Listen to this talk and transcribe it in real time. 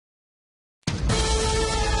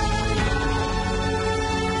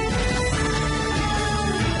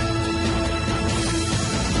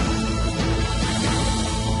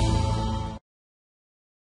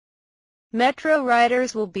Metro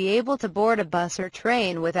riders will be able to board a bus or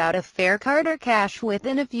train without a fare card or cash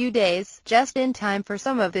within a few days, just in time for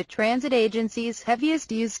some of the transit agency's heaviest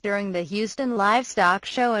use during the Houston Livestock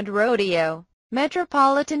Show and Rodeo.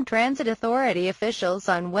 Metropolitan Transit Authority officials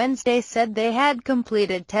on Wednesday said they had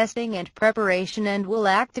completed testing and preparation and will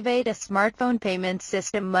activate a smartphone payment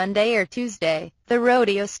system Monday or Tuesday. The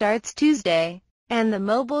rodeo starts Tuesday, and the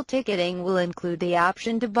mobile ticketing will include the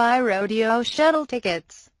option to buy rodeo shuttle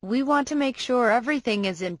tickets. We want to make sure everything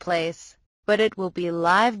is in place, but it will be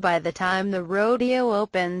live by the time the rodeo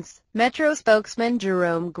opens, Metro spokesman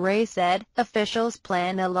Jerome Gray said. Officials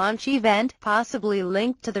plan a launch event, possibly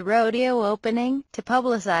linked to the rodeo opening, to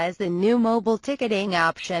publicize the new mobile ticketing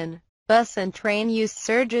option. Bus and train use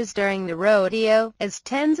surges during the rodeo, as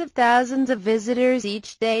tens of thousands of visitors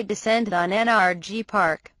each day descend on NRG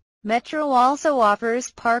Park. Metro also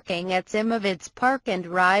offers parking at some of its park and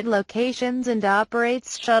ride locations and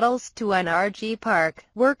operates shuttles to NRG Park.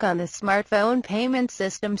 Work on the smartphone payment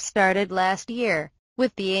system started last year,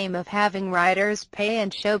 with the aim of having riders pay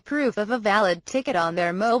and show proof of a valid ticket on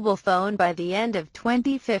their mobile phone by the end of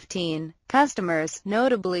 2015. Customers,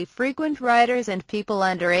 notably frequent riders and people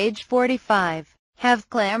under age 45, have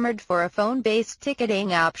clamored for a phone-based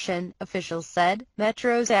ticketing option, officials said.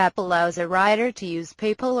 Metro's app allows a rider to use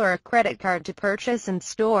PayPal or a credit card to purchase and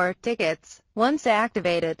store tickets. Once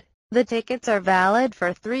activated, the tickets are valid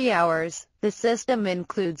for 3 hours. The system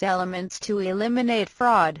includes elements to eliminate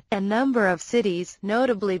fraud. A number of cities,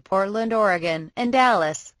 notably Portland, Oregon, and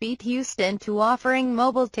Dallas, beat Houston to offering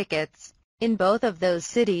mobile tickets. In both of those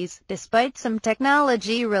cities, despite some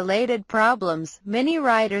technology-related problems, many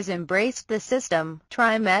riders embraced the system.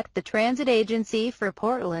 TriMet, the transit agency for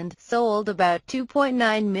Portland, sold about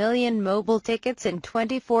 2.9 million mobile tickets in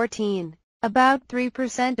 2014, about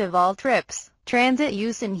 3% of all trips. Transit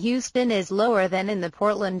use in Houston is lower than in the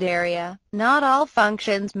Portland area. Not all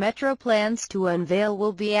functions Metro plans to unveil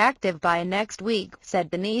will be active by next week, said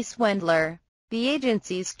Denise Wendler, the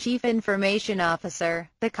agency's chief information officer.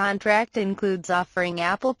 The contract includes offering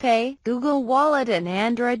Apple Pay, Google Wallet and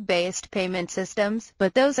Android-based payment systems,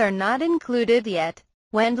 but those are not included yet.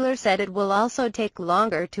 Wendler said it will also take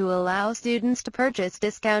longer to allow students to purchase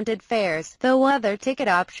discounted fares, though other ticket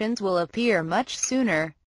options will appear much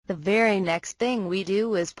sooner. The very next thing we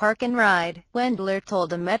do is park and ride, Wendler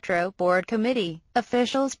told a Metro board committee.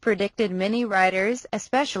 Officials predicted many riders,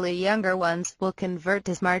 especially younger ones, will convert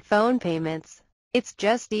to smartphone payments. It's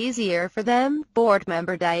just easier for them, board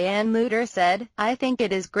member Diane Luter said. I think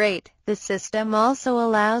it is great. The system also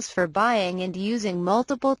allows for buying and using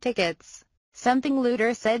multiple tickets, something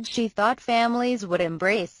Luter said she thought families would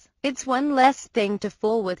embrace. It's one less thing to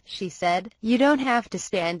fool with, she said. You don't have to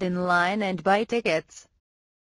stand in line and buy tickets.